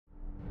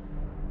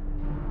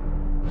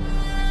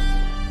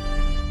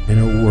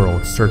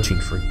world searching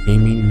for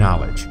gaming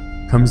knowledge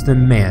comes the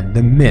man,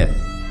 the myth,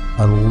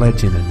 a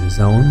legend in his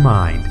own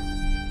mind,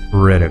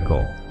 Critical.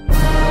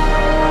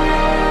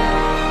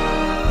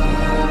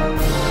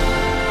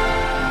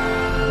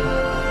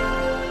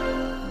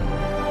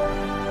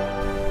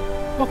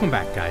 Welcome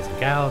back, guys and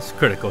gals,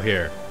 Critical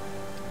here.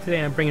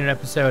 Today I'm bringing an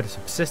episode of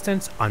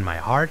Subsistence on my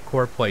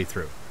hardcore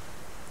playthrough.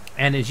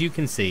 And as you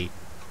can see,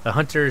 the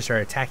hunters are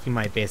attacking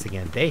my base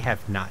again. They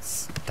have not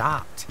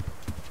stopped.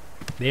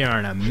 They are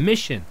on a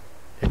mission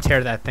to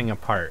tear that thing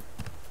apart.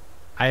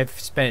 I've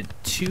spent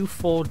 2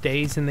 full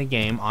days in the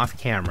game off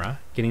camera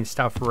getting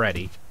stuff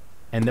ready,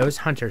 and those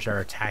hunters are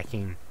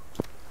attacking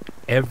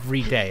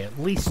every day, at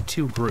least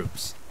 2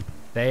 groups.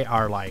 They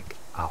are like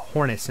a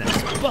hornet's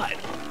nest, but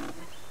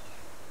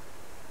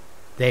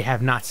they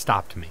have not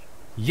stopped me.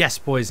 Yes,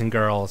 boys and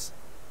girls,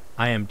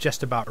 I am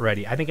just about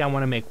ready. I think I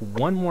want to make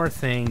one more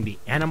thing, the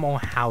animal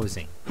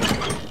housing.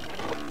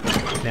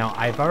 Now,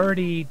 I've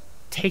already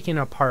taken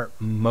apart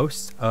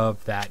most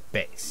of that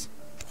base,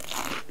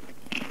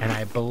 and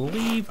I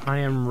believe I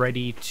am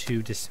ready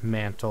to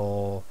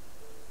dismantle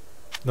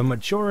the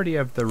majority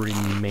of the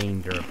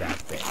remainder of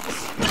that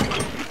base.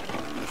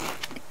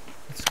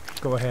 Let's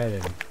go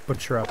ahead and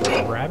butcher up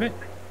a rabbit.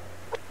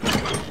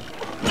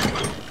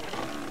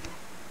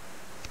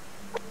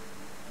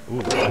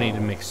 Ooh, I need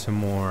to make some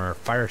more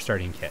fire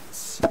starting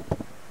kits,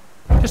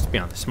 just to be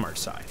on the smart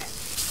side.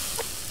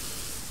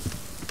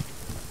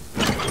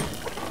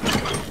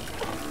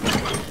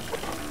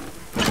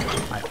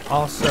 I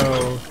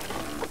also...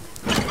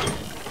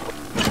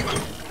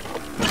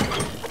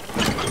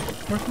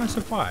 Where's my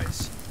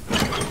supplies?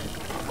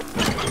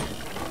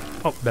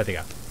 Oh, there they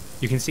go.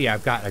 You can see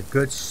I've got a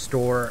good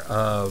store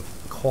of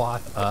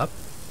cloth up,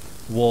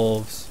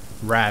 wolves,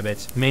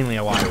 rabbits, mainly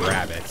a lot of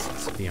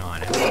rabbits, to be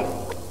honest.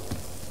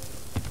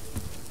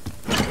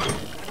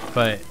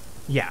 But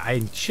yeah,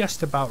 I'm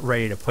just about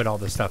ready to put all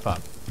this stuff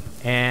up.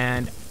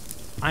 And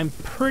I'm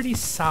pretty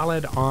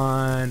solid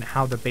on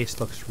how the base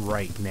looks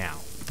right now.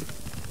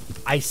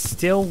 I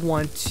still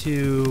want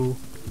to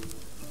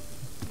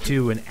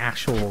do an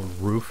actual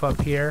roof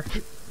up here,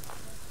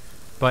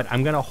 but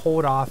I'm gonna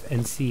hold off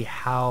and see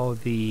how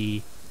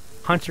the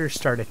hunters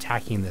start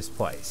attacking this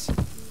place.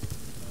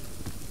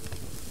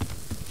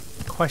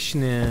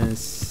 Question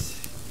is,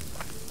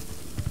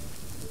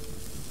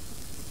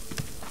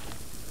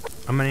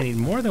 I'm gonna need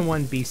more than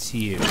 1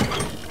 BCU.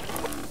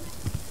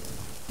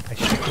 I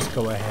should just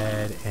go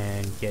ahead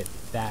and get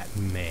that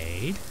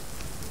made.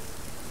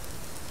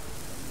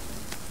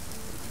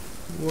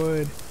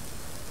 Wood.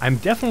 I'm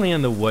definitely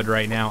in the wood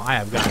right now. I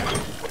have got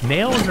it.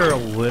 Nails are a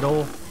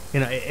little,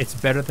 it's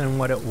better than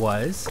what it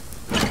was,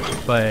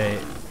 but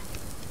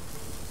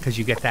because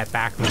you get that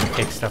back when you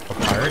take stuff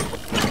apart.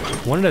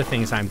 One of the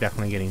things I'm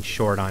definitely getting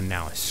short on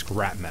now is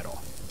scrap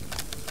metal.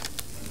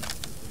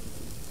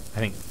 I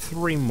think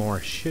 3 more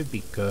should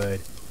be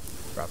good.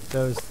 Drop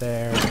those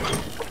there.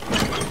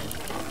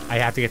 I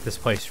have to get this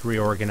place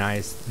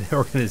reorganized. The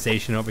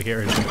organization over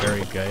here isn't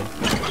very good.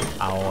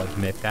 I'll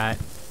admit that.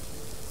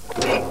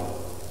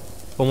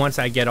 But once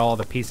I get all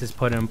the pieces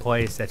put in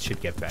place, that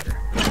should get better.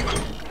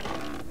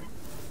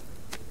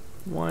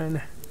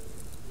 1.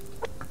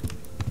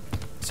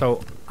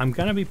 So I'm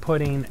going to be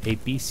putting a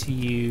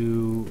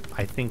BCU,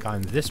 I think,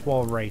 on this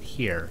wall right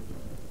here,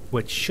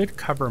 which should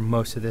cover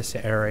most of this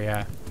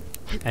area.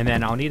 And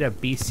then I'll need a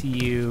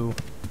BCU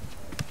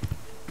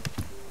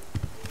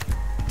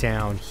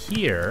down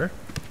here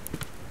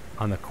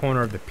on the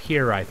corner of the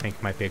pier. I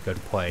think might be a good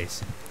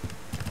place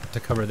to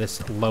cover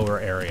this lower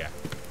area.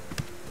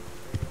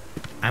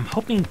 I'm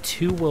hoping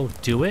 2 will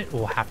do it.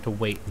 We'll have to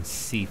wait and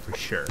see for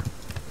sure.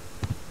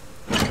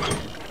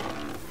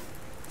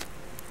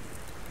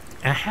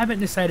 I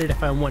haven't decided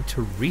if I want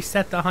to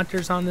reset the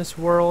hunters on this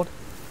world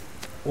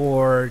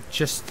or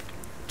just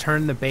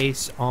turn the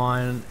base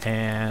on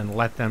and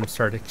let them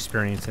start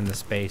experiencing the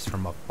space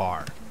from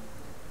afar.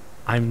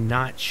 I'm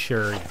not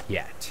sure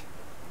yet.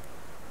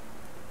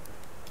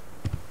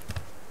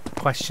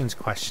 Questions,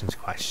 questions,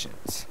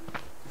 questions.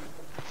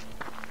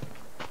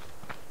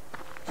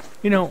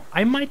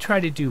 I might try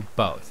to do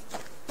both.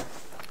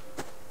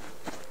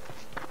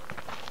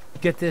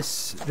 Get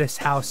this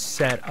house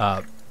set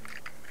up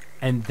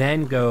and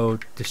then go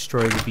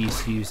destroy the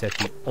BCUs at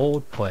the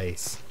old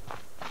place.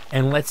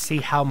 And let's see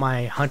how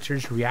my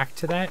hunters react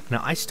to that.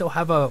 Now, I still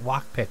have a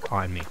lockpick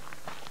on me.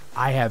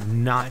 I have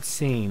not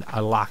seen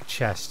a locked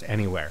chest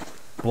anywhere.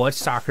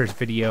 Bloodstalker's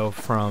video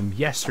from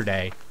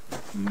yesterday,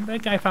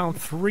 that guy found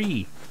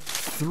 3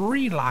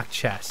 locked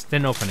chests.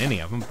 Didn't open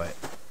any of them, but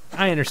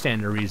I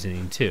understand the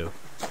reasoning too.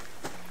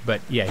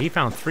 But yeah, he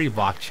found 3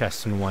 locked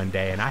chests in one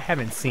day, and I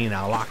haven't seen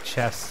a locked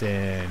chest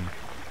in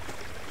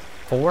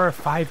 4 or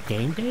 5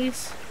 game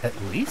days, at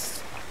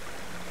least.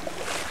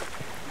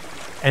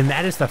 And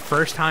that is the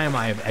first time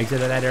I have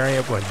exited that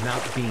area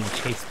without being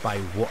chased by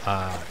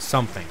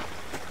something.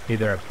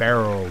 Either a bear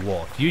or a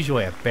wolf.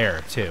 Usually a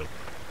bear, too.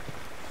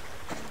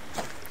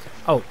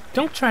 Oh,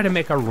 don't try to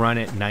make a run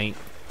at night.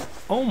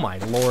 Oh my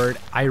lord,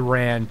 I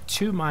ran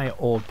to my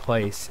old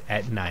place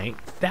at night.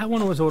 That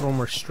one was a little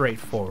more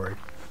straightforward,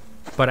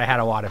 but I had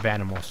a lot of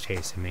animals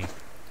chasing me.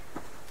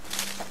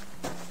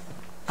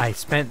 I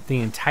spent the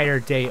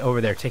entire day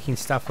over there taking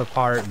stuff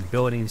apart and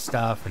building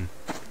stuff, and,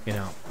 you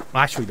know,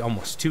 actually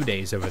almost 2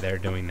 days over there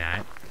doing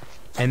that.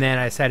 And then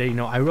I decided, you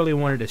know, I really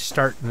wanted to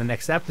start the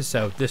next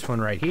episode, this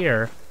one right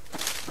here,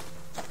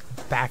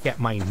 back at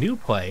my new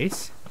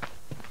place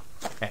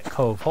at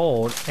Cove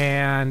Hold,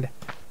 and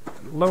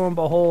lo and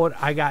behold,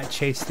 I got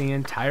chased the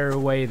entire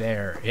way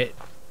there. It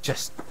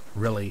just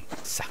really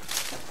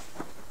sucked.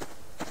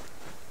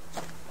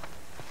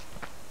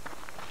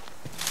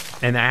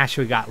 And I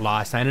actually got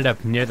lost. I ended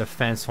up near the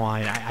fence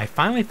line. I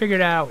finally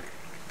figured out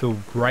the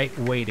right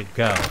way to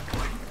go.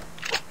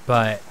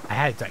 But I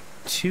had like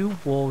 2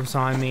 wolves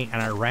on me,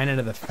 and I ran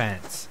into the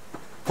fence.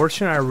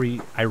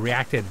 Fortunately, I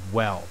reacted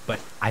well,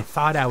 but I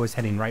thought I was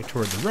heading right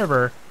toward the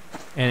river,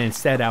 and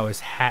instead I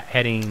was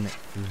heading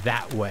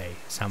that way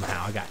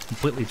somehow. I got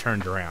completely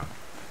turned around.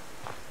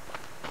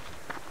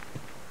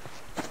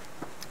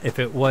 If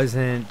it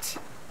wasn't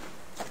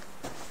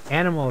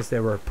animals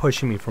that were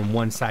pushing me from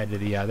one side to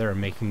the other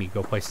and making me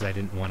go places I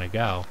didn't want to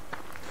go,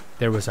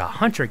 there was a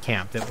hunter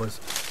camp that was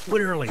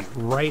literally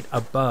right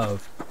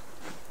above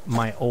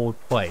my old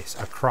place,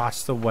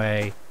 across the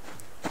way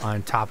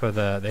on top of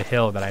the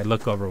hill that I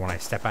look over when I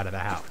step out of the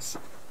house.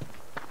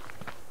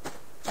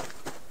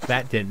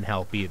 That didn't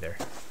help either.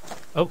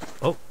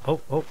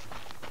 Oh.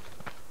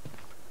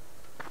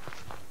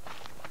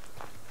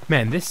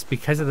 Man, this,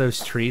 because of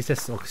those trees,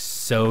 this looks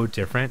so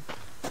different.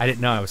 I didn't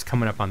know I was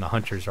coming up on the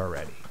hunters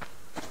already.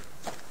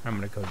 I'm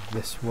gonna go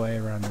this way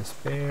around this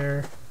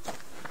bear.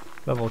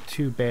 Level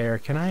 2 bear.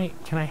 Can I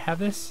have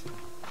this?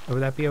 Would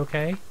that be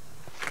okay?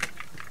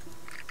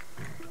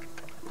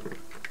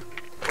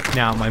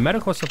 Now, my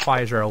medical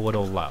supplies are a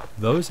little low.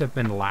 Those have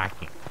been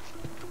lacking.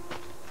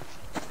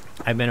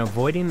 I've been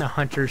avoiding the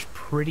hunters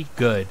pretty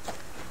good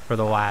for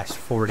the last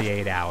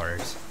 48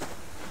 hours.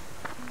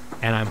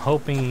 And I'm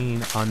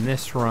hoping on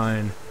this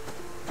run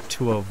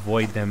to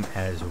avoid them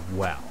as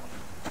well.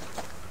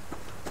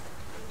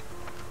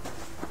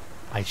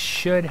 I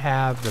should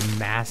have the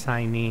mass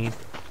I need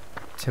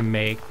to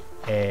make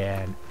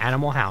an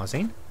animal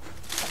housing.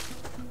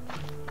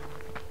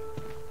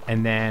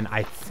 And then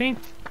I think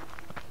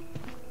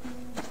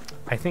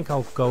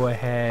I'll go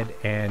ahead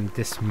and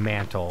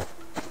dismantle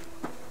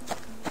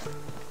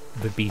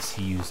the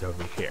BCUs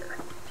over here.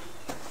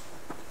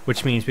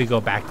 Which means we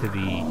go back to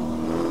the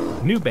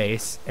new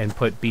base and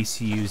put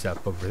BCUs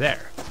up over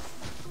there.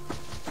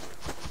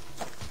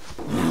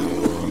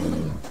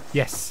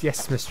 Yes,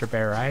 Mr.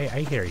 Bear, I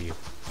hear you.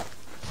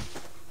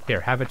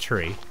 Here, have a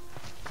tree.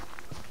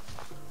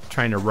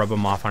 Trying to rub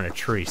them off on a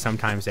tree.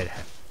 Sometimes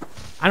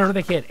I don't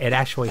think it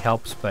actually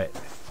helps, but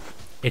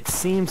it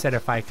seems that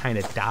if I kind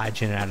of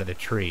dodge in and out of the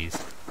trees,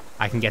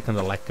 I can get them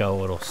to let go a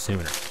little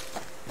sooner.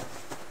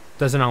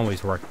 Doesn't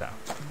always work, though.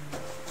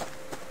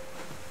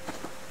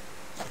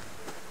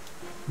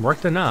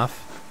 Worked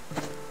enough.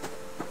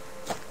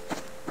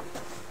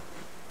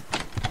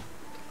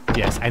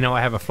 Yes, I know I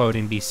have a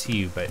floating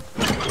BCU, but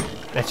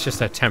that's just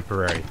a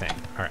temporary thing.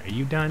 Alright, are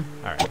you done?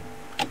 Alright.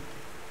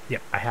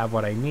 Yep, I have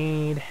what I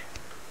need.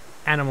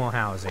 Animal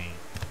housing.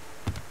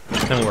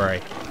 Don't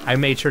worry. I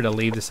made sure to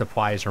leave the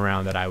supplies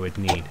around that I would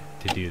need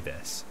to do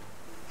this.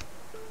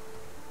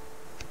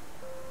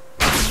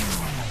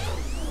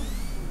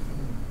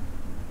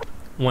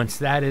 Once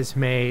that is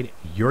made,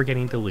 you're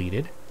getting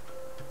deleted.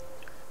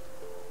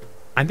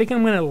 I think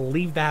I'm going to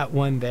leave that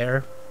one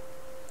there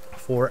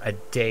for a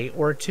day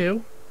or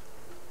two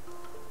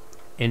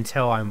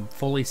until I'm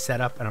fully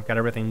set up and I've got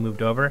everything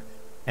moved over,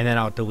 and then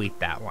I'll delete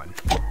that one.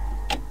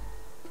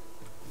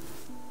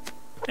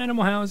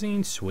 Animal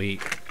housing,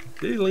 sweet.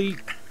 Delete.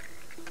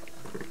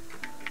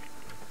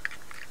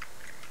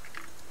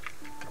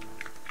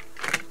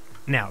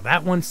 Now,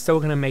 that one's still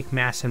going to make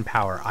mass and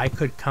power. I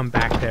could come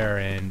back there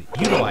and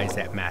utilize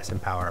that mass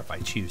and power if I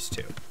choose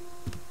to.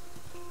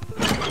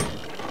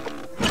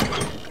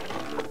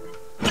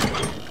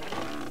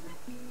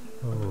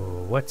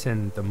 Oh, what's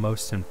in the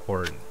most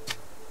important?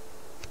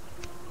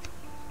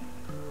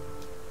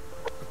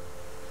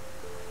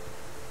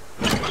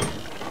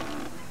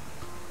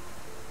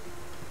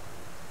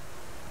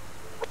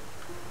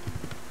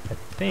 I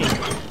think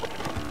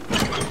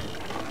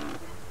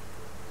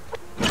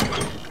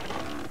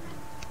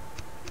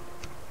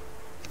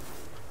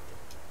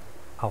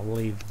I'll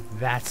leave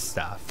that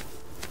stuff.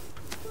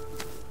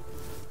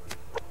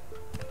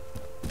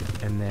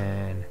 And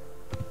then,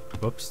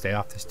 whoops, stay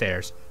off the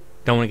stairs.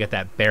 Don't want to get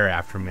that bear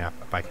after me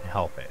if I can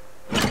help it.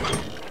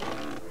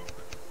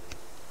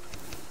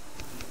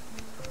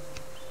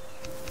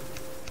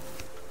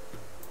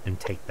 And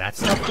take that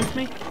stuff with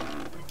me?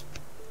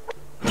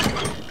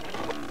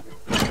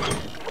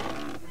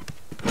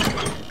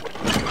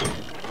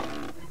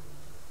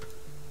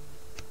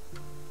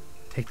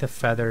 Take the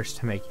feathers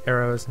to make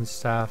arrows and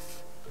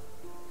stuff.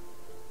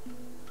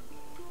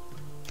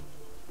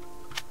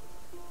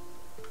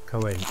 Go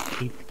ahead and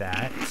keep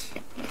that.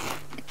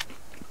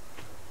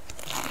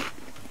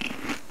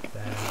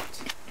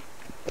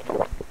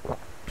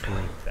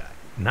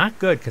 Not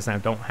good, because I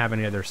don't have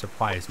any other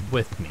supplies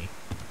with me.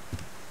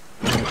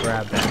 I'm gonna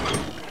grab that.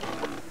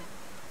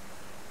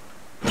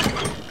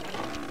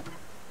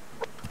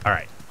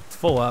 Alright, it's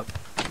full up.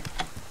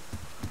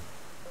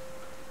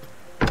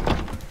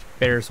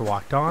 Bears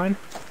walked on.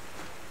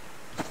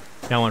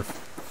 Now on.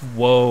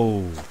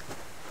 Whoa.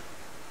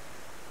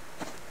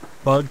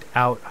 Bugged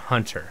out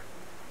hunter.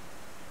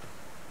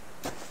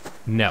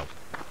 No.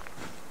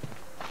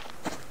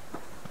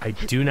 I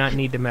do not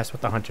need to mess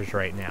with the hunters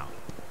right now.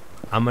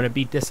 I'm going to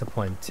be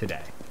disciplined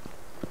today.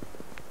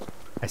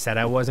 I said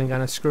I wasn't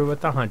going to screw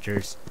with the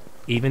hunters.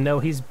 Even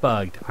though he's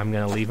bugged, I'm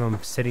going to leave him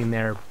sitting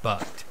there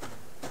bugged.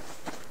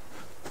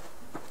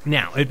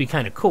 Now, it'd be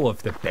kind of cool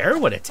if the bear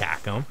would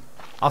attack him.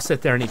 I'll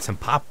sit there and eat some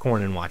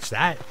popcorn and watch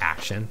that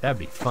action. That'd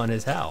be fun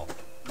as hell.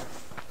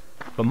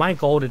 But my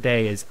goal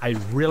today is I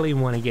really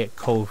want to get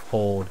Cove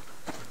Hold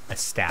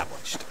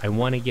established. I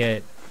want to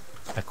get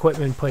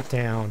equipment put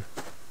down.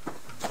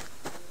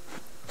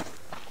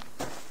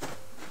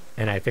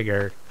 And I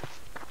figure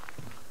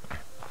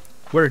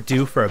we're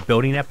due for a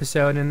building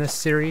episode in this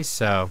series,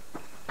 so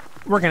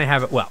we're going to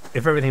have it. Well,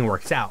 if everything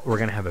works out, we're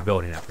going to have a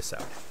building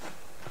episode.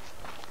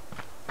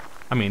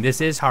 I mean,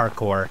 this is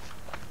hardcore.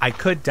 I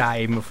could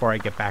die even before I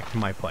get back to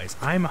my place.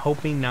 I'm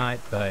hoping not,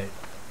 but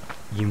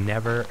you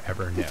never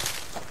ever know.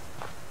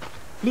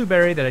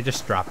 Blueberry that I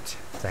just dropped.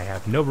 I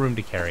have no room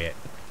to carry it.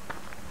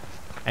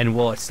 And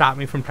will it stop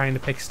me from trying to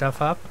pick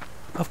stuff up?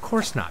 Of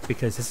course not,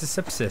 because this is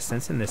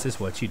subsistence and this is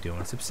what you do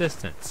in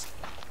subsistence.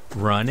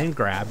 Run and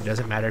grab,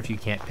 doesn't matter if you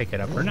can't pick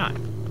it up or not.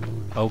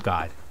 Oh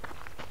god.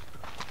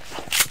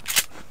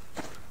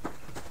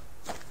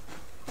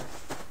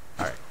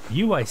 Alright,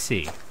 you I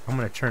see. I'm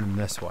going to turn them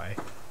this way.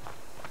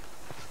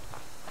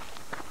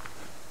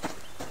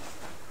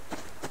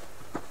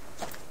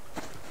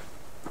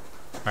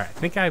 Alright, I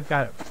think I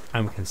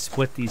can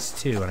split these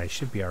two and I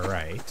should be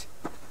alright.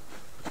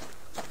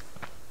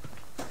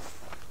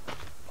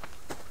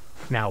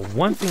 Now,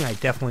 one thing I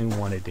definitely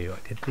want to do,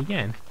 I did it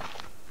again.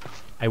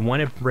 I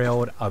want to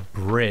build a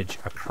bridge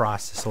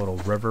across this little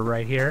river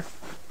right here.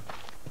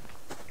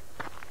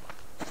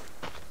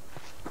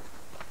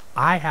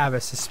 I have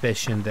a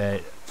suspicion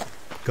that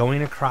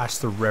going across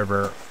the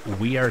river,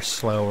 we are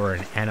slower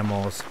and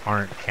animals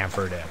aren't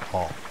hampered at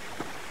all.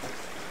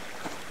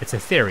 It's a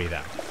theory, though.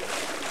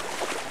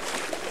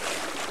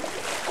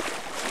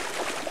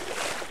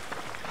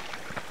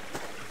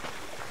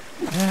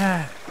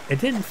 It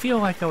didn't feel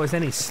like I was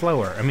any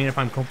slower. I mean, if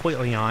I'm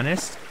completely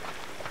honest,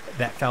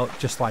 that felt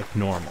just like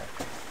normal.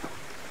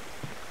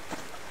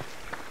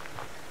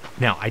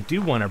 Now, I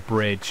do want a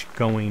bridge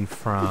going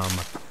from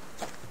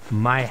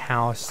my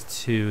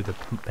house to the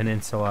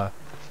peninsula,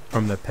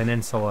 from the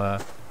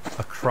peninsula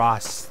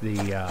across the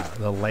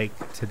lake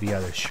to the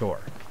other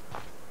shore.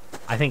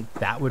 I think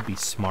that would be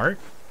smart,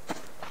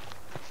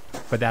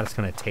 but that's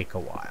going to take a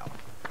while.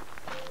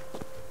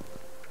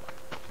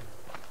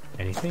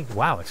 Anything?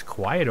 Wow, it's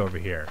quiet over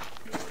here.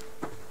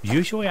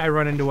 Usually I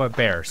run into a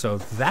bear, so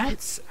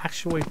that's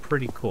actually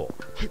pretty cool.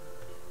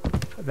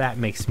 That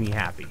makes me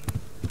happy.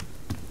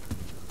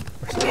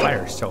 Our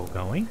fire's still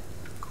going.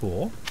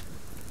 Cool.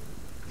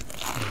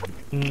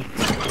 Eat.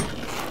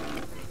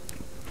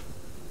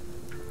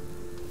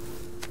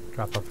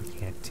 Drop off a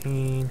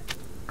canteen.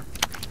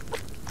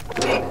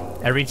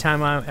 Every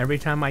time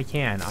I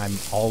can, I'm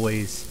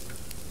always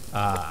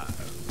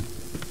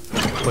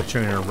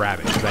butchering a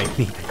rabbit because I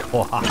need the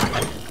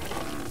quad.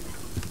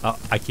 Oh,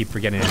 I keep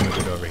forgetting to move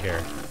it over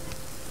here.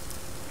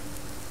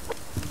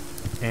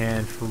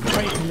 And for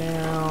right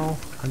now,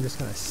 I'm just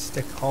gonna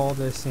stick all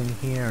this in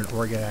here and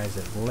organize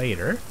it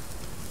later.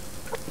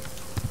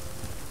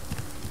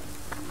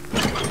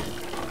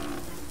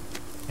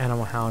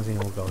 Animal housing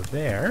will go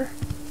there.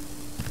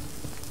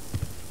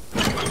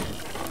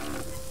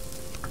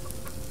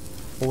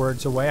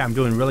 Boards away. I'm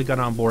doing really good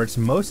on boards.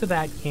 Most of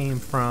that came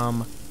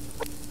from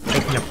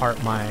taking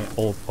apart my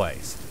old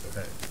place.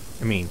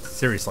 I mean,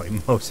 seriously,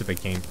 most of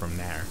it came from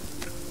there.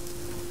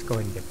 Let's go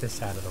ahead and get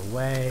this out of the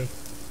way.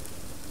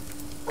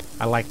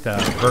 I like the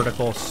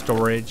vertical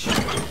storage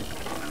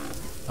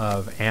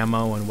of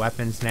ammo and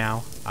weapons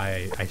now.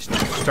 I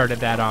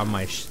started that on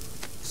my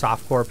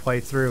softcore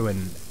playthrough,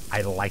 and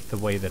I like the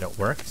way that it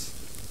works.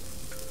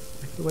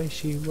 Like the way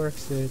she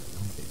works it.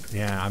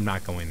 Yeah, I'm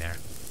not going there.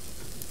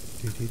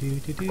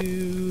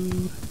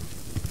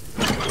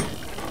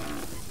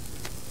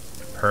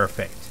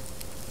 Perfect.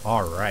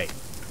 All right.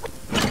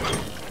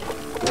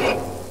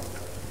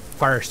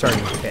 Fire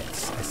starting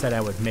pits. I said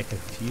I would make a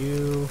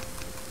few.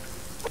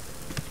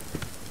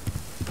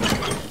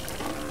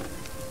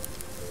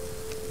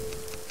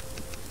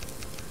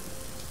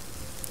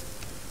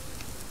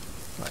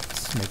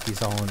 Let's make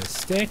these all into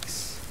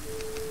sticks.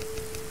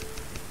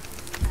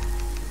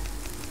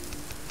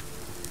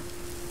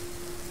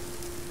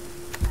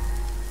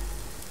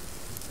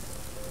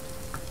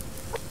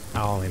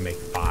 I'll only make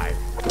 5.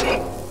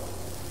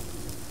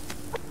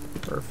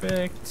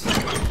 Perfect.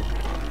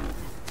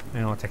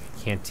 And I'll take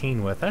a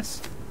canteen with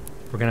us.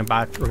 I'm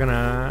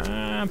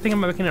thinking I'm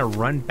making a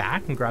run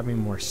back and grabbing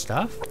more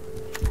stuff.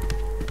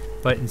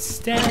 But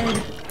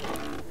instead,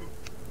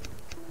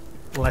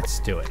 let's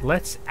do it.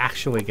 Let's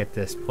actually get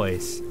this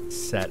place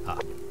set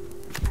up.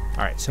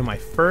 All right, so my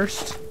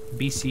first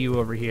BCU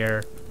over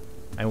here,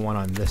 I want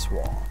on this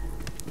wall.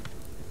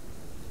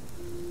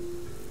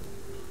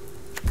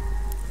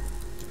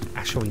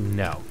 Actually,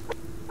 no.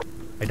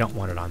 I don't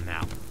want it on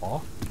that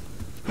wall.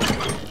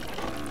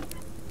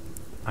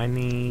 I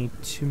need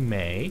to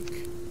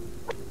make...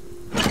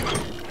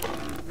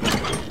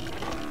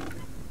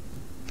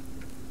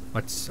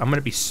 I'm going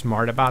to be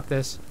smart about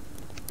this.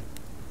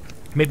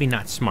 Maybe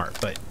not smart,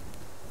 but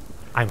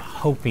I'm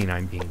hoping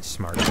I'm being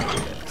smart about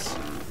this.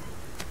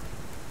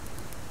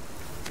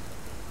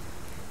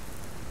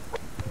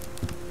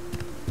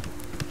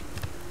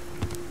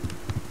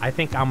 I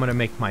think I'm going to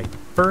make my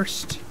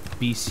first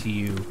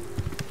BCU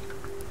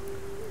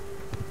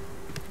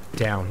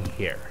down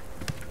here.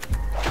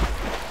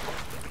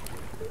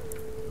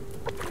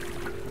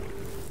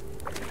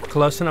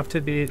 Close enough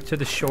to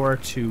the shore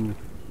to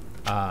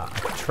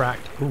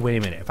attract... Ooh, wait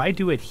a minute. If I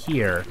do it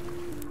here,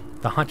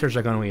 the hunters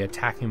are going to be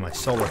attacking my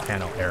solar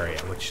panel area,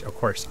 which, of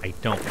course, I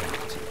don't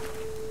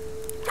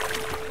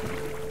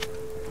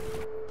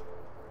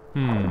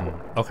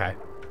want. Okay.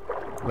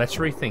 Let's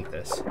rethink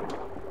this.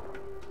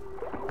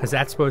 Because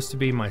that's supposed to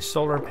be my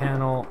solar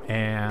panel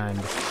and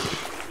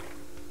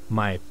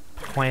my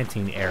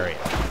planting area.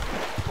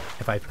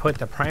 If I put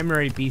the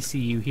primary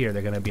BCU here,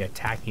 they're going to be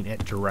attacking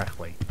it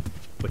directly,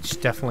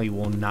 which definitely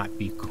will not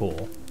be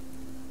cool.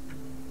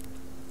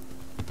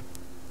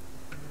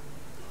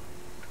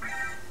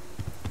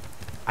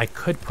 I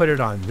could put it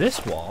on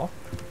this wall.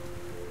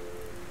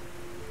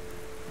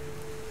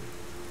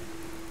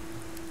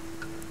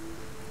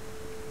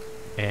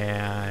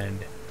 And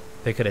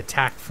they could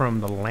attack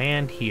from the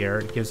land here.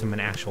 It gives them an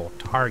actual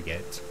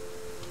target.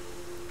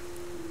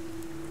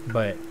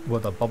 But will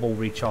the bubble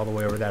reach all the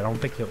way over there? I don't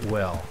think it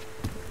will.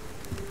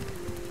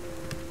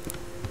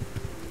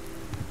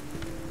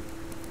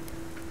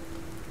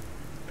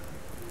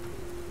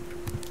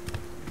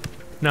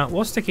 No,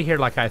 we'll stick it here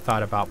like I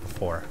thought about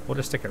before. We'll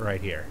just stick it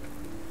right here.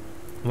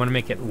 I want to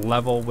make it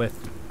level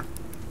with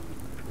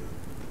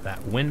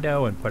that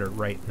window and put it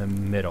right in the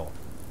middle.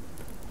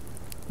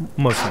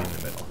 Mostly in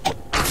the middle.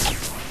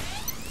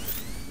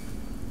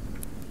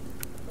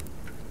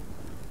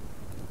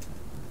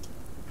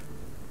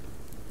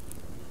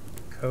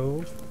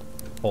 Cove,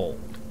 hold.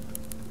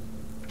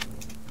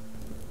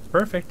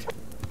 Perfect.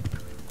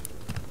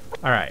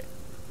 Alright.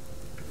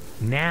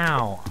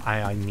 Now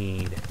I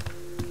need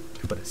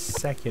to put a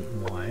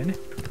second one.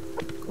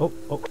 Oh.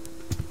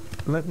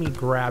 Let me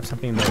grab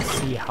something to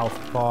see how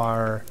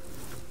far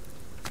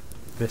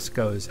this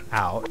goes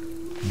out.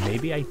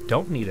 Maybe I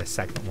don't need a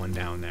second one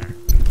down there.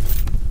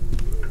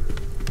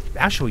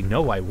 Actually,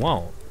 no, I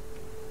won't.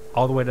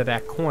 All the way to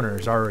that corner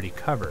is already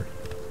covered.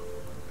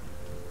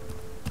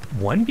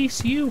 1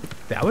 BCU?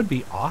 That would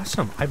be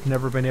awesome. I've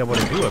never been able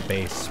to do a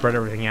base, spread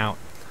everything out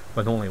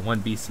with only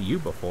 1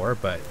 BCU before,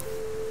 but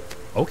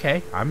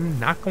okay, I'm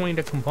not going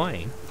to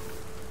complain.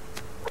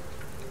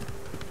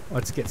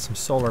 Let's get some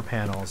solar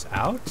panels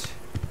out.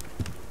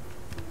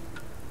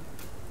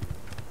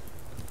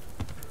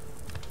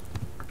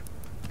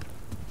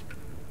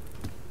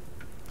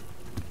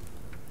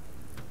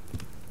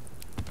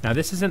 Now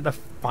this isn't the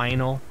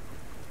final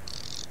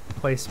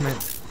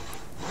placement.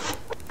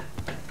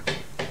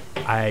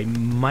 I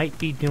might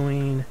be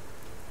doing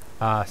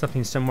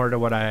something similar to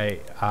what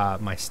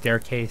my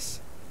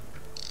staircase.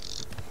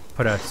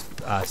 Put a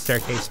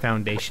staircase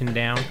foundation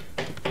down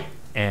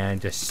and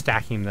just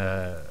stacking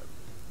the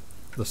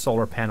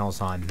solar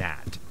panels on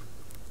that.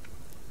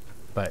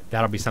 But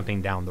that'll be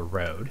something down the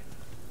road.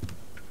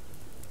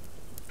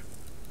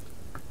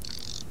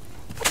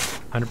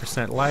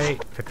 100% light,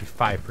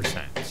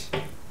 55%.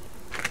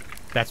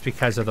 That's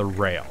because of the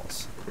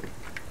rails.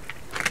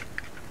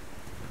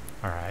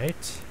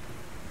 Alright.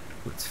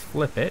 Let's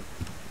flip it.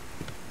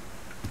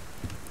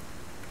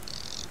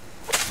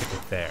 Stick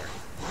it there.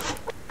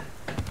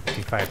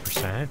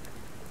 55%.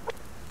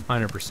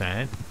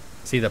 100%.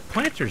 See, the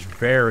planter's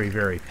very,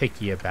 very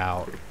picky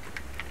about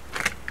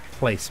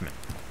placement.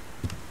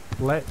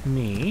 Let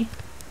me...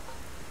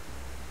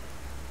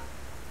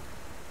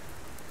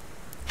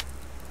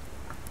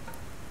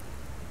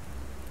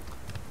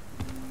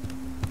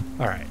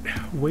 Alright,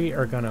 we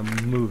are gonna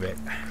move it.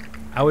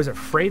 I was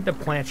afraid the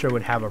planter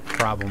would have a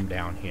problem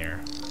down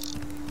here.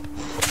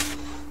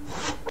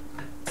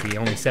 See,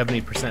 only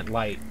 70%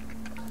 light.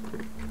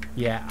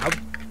 Yeah,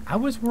 I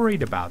was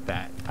worried about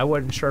that. I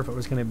wasn't sure if it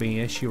was gonna be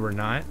an issue or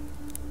not.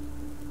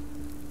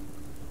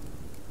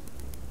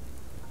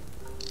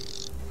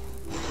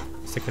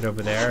 Stick it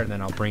over there, and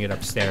then I'll bring it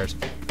upstairs.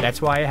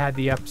 That's why I had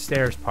the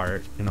upstairs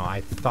part. You know,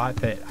 I thought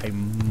that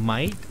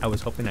I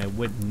was hoping I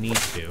wouldn't need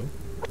to.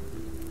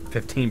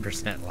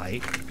 15%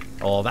 light.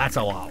 Oh, that's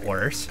a lot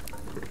worse.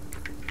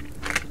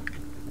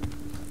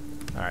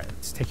 Alright,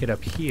 let's take it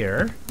up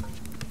here.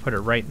 Put it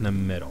right in the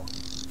middle.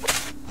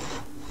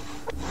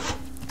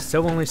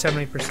 Still only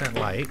 70%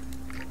 light.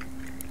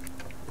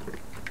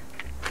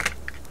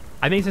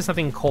 I think this is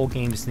something Cole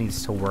Games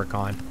needs to work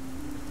on.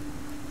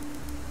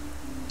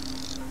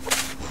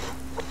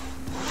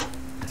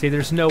 See,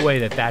 there's no way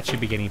that that should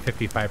be getting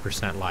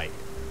 55% light.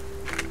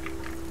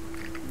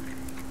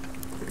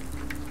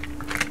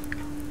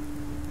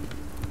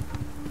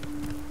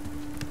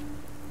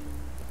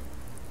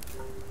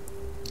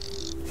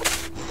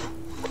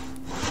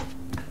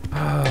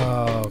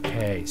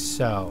 Okay,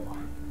 so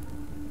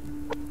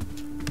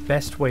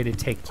best way to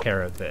take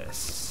care of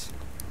this.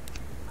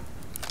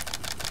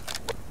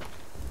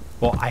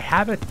 Well, I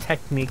have a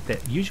technique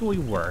that usually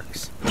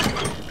works,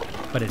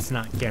 but it's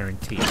not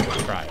guaranteed.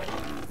 We'll try it.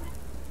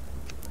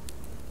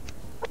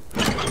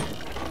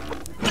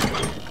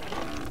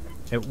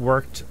 It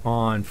worked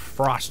on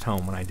Frost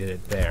Home when I did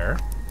it there.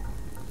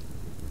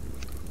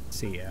 Let's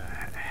see, need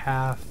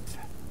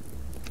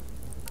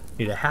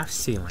a half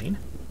ceiling.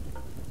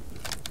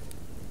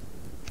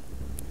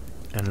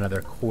 And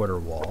another quarter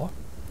wall.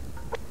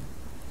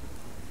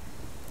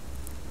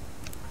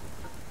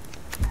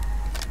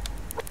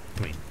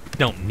 I mean,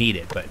 don't need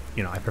it, but,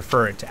 you know, I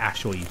prefer it to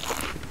actually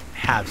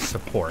have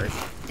support.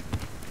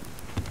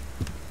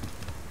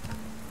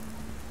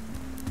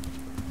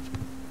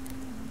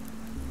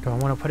 Do I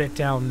want to put it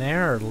down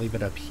there or leave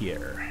it up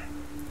here?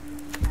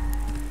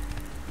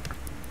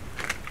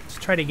 Let's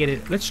try to get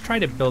it. Let's try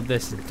to build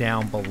this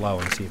down below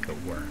and see if it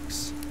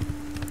works.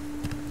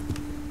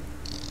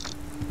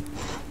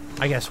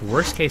 I guess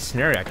worst case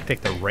scenario, I could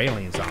take the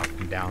railings off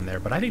from down there,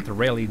 but I think the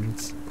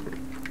railings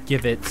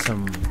give it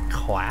some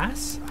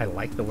class. I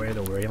like the way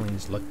the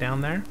railings look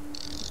down there.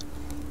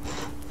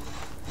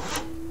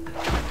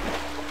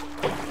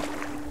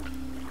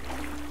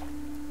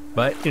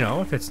 But, you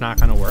know, if it's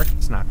not going to work,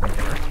 it's not going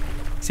to work.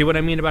 See what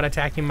I mean about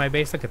attacking my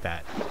base? Look at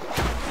that.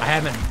 I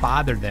haven't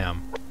bothered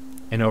them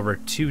in over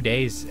 2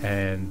 days,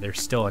 and they're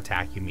still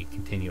attacking me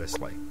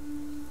continuously.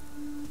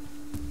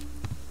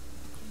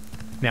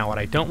 Now, what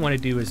I don't want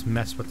to do is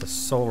mess with the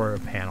solar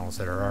panels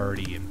that are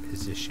already in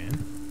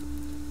position.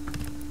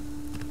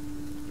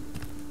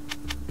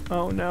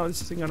 Oh no,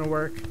 this isn't going to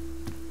work.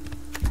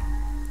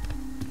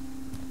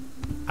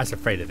 I was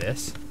afraid of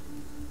this.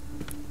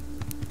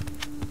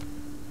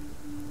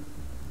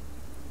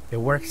 It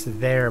works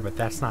there, but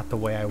that's not the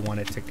way I want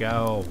it to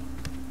go.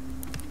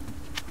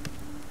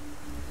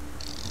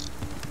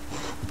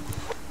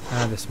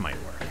 This might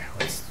work.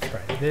 Let's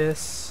try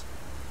this.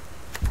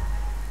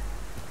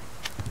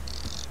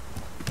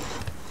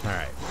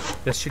 Alright.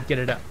 This should get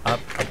it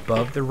up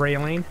above the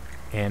railing,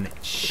 and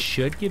it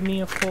should give me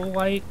a full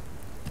light.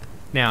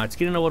 Now, it's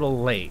getting a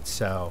little late,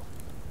 so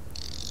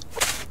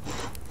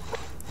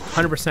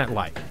 100%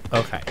 light.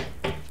 Okay.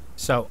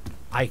 So,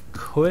 I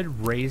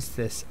could raise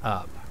this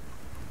up.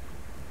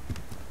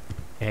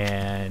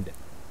 And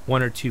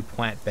 1 or 2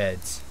 plant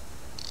beds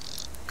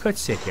could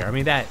sit here. I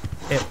mean, that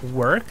it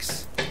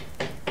works.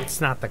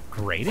 It's not the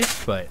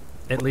greatest, but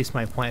at least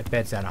my plant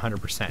bed's at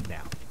 100%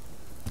 now.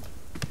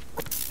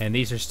 And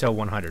these are still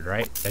 100,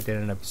 right? That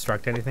didn't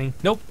obstruct anything?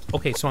 Nope.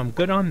 Okay, so I'm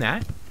good on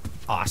that.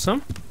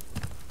 Awesome.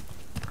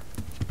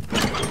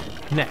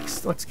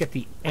 Next, let's get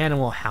the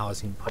animal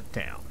housing put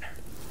down.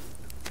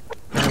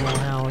 Animal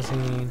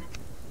housing.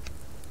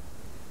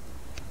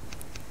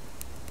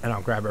 And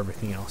I'll grab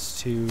everything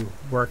else too.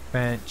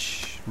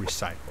 Workbench,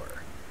 recycler.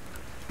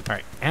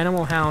 Alright,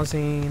 animal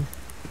housing.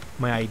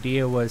 My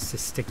idea was to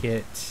stick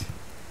it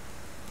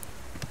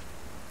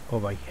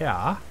over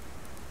here.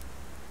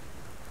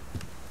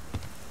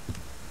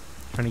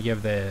 Trying to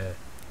give the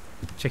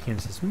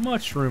chickens as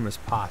much room as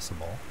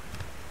possible.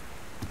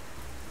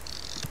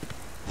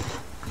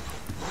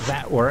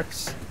 That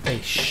works.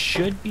 They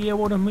should be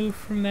able to move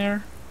from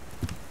there.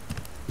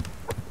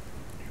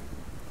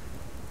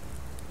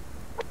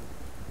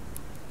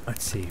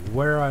 Let's see,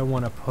 where I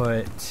want to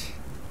put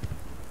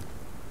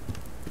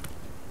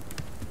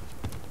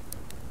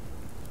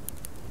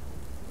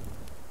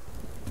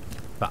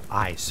the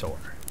eyesore.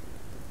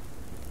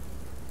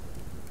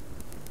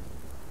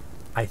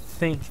 I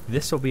think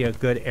this will be a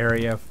good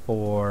area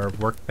for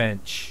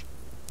workbench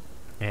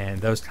and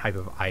those type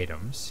of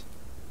items.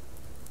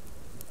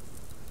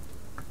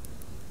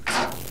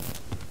 And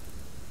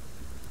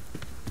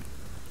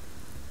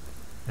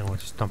we'll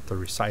just dump the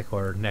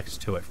recycler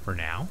next to it for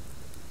now.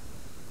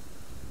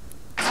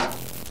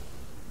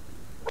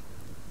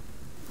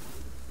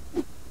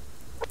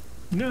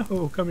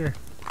 No, come here.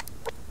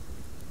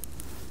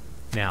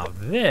 Now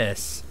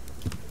this,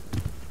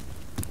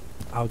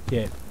 I'll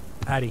get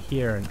out of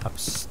here and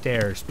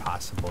upstairs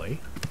possibly.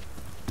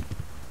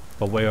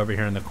 But way over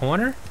here in the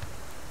corner.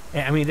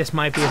 I mean, this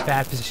might be a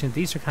bad position.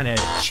 These are kind of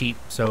cheap,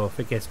 so if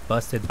it gets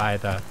busted by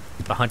the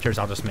hunters,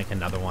 I'll just make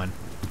another one.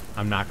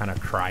 I'm not going to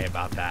cry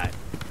about that.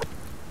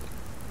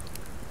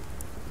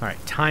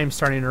 Alright, time's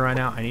starting to run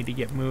out. I need to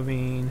get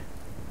moving.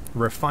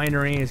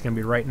 Refinery is going to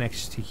be right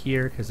next to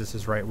here, because this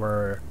is right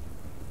where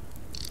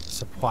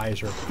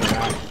supplies are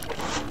at.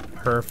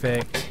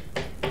 Perfect.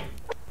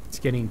 It's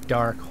getting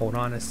dark. Hold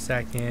on a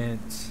second.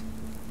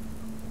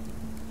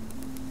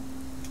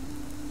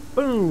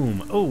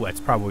 Boom! Oh, that's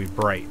probably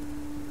bright.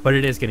 But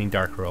it is getting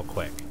dark real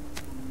quick.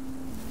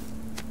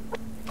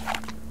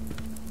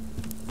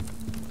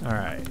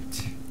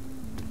 Alright.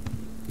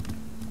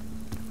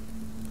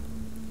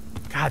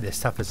 God, God, this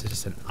stuff is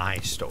just an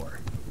eyesore.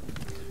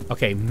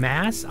 Okay,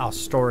 mass I'll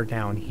store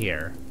down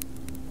here.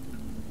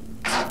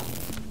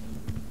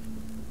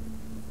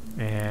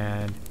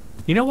 And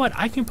you know what?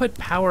 I can put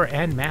power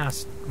and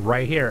mass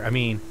right here. I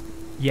mean,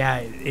 yeah,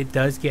 it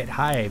does get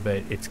high,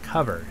 but it's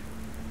covered.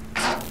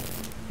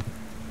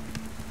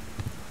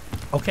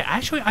 Okay,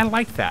 actually, I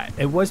like that.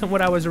 It wasn't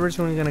what I was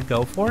originally going to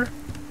go for,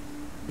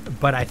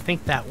 but I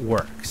think that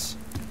works.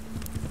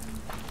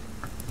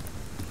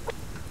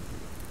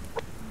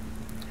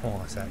 Hold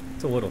on a sec.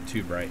 It's a little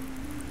too bright.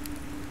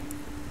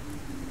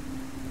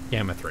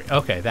 Gamma 3.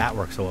 Okay, that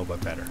works a little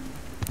bit better.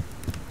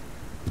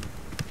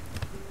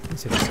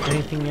 Let's see if there's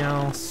anything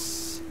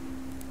else.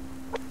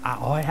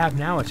 All I have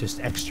now is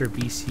just extra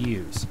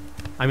BCUs.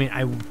 I mean,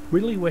 I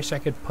really wish I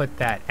could put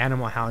that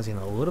animal housing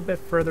a little bit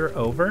further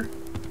over.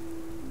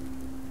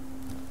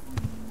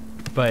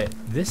 But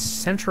this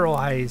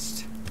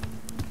centralized...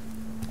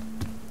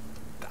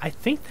 I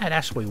think that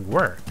actually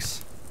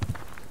works.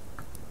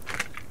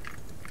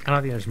 I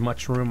don't think there's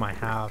much room I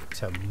have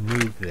to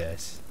move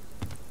this.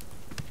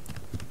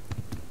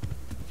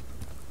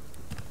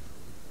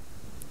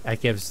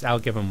 I'll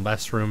give them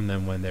less room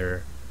than when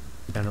they're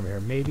down over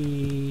here.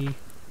 Maybe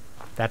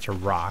that's a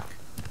rock.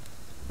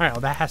 All right,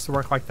 well, that has to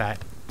work like that.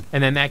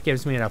 And then that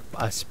gives me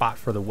a spot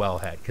for the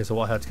wellhead, because the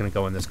wellhead's going to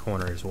go in this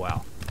corner as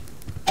well.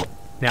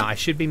 Now, I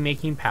should be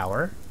making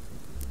power.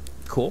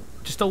 Cool.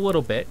 Just a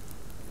little bit.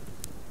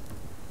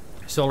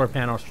 Solar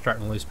panels are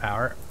starting to lose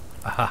power.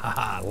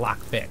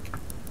 Lockpick.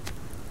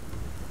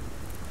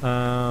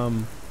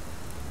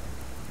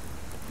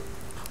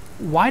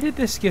 Why did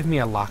this give me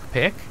a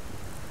lockpick?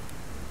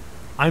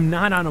 I'm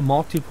not on a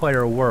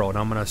multiplayer world.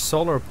 I'm on a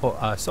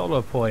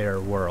solo player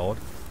world.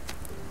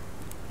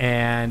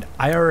 And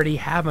I already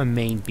have a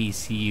main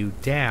BCU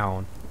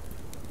down.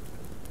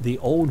 The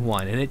old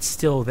one, and it's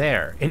still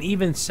there. And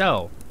even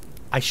so,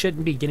 I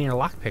shouldn't be getting a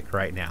lockpick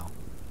right now.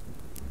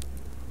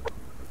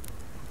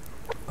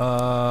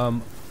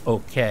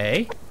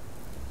 Okay.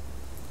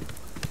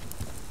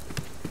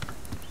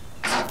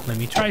 Let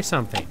me try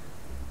something.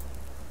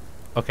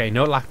 Okay,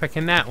 no lockpick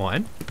in that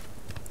one.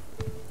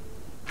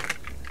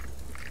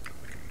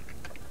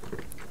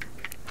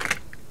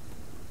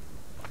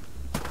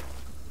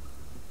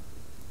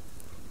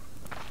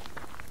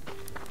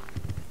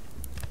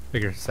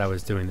 Figured since I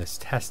was doing this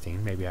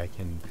testing, maybe I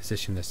can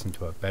position this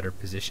into a better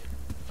position.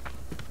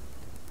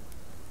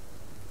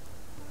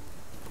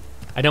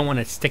 I don't want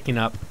it sticking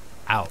up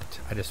out.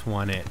 I just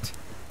want it,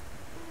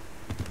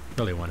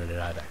 really wanted it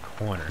out of that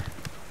corner.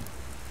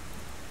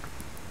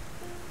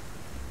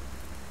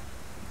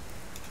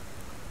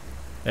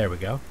 There we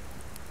go.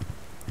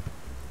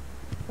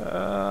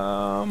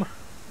 I'll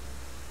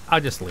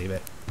just leave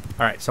it.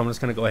 All right, so I'm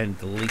just gonna go ahead and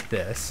delete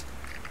this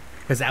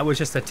because that was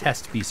just a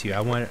test BCU.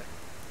 I want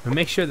to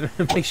make sure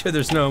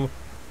there's no,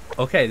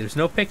 okay, there's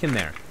no pick in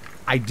there.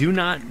 I do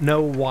not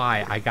know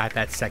why I got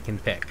that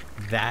second pick.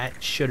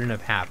 That shouldn't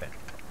have happened.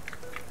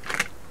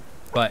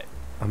 But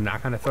I'm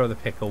not gonna throw the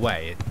pick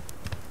away.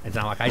 It's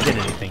not like I did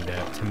anything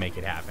to make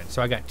it happen.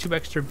 So I got 2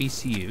 extra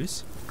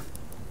BCUs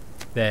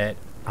that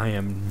I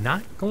am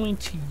not going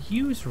to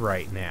use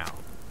right now.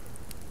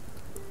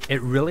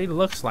 It really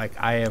looks like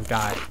I have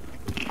got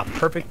a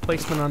perfect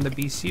placement on the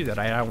BCU that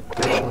I don't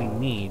actually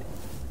need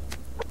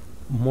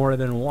more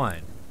than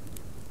one,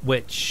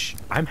 which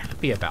I'm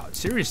happy about.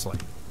 Seriously,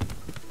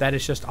 that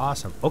is just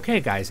awesome. Okay,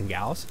 guys and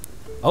gals.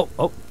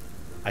 Oh,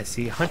 I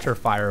see hunter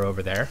fire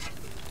over there.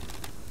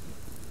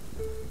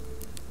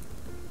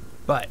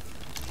 But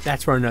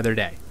that's for another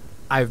day.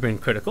 I've been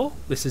Critical.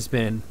 This has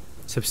been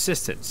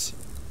Subsistence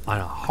on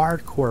a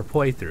hardcore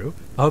playthrough.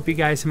 I hope you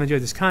guys have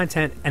enjoyed this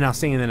content, and I'll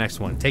see you in the next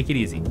one. Take it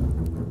easy.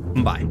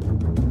 Bye.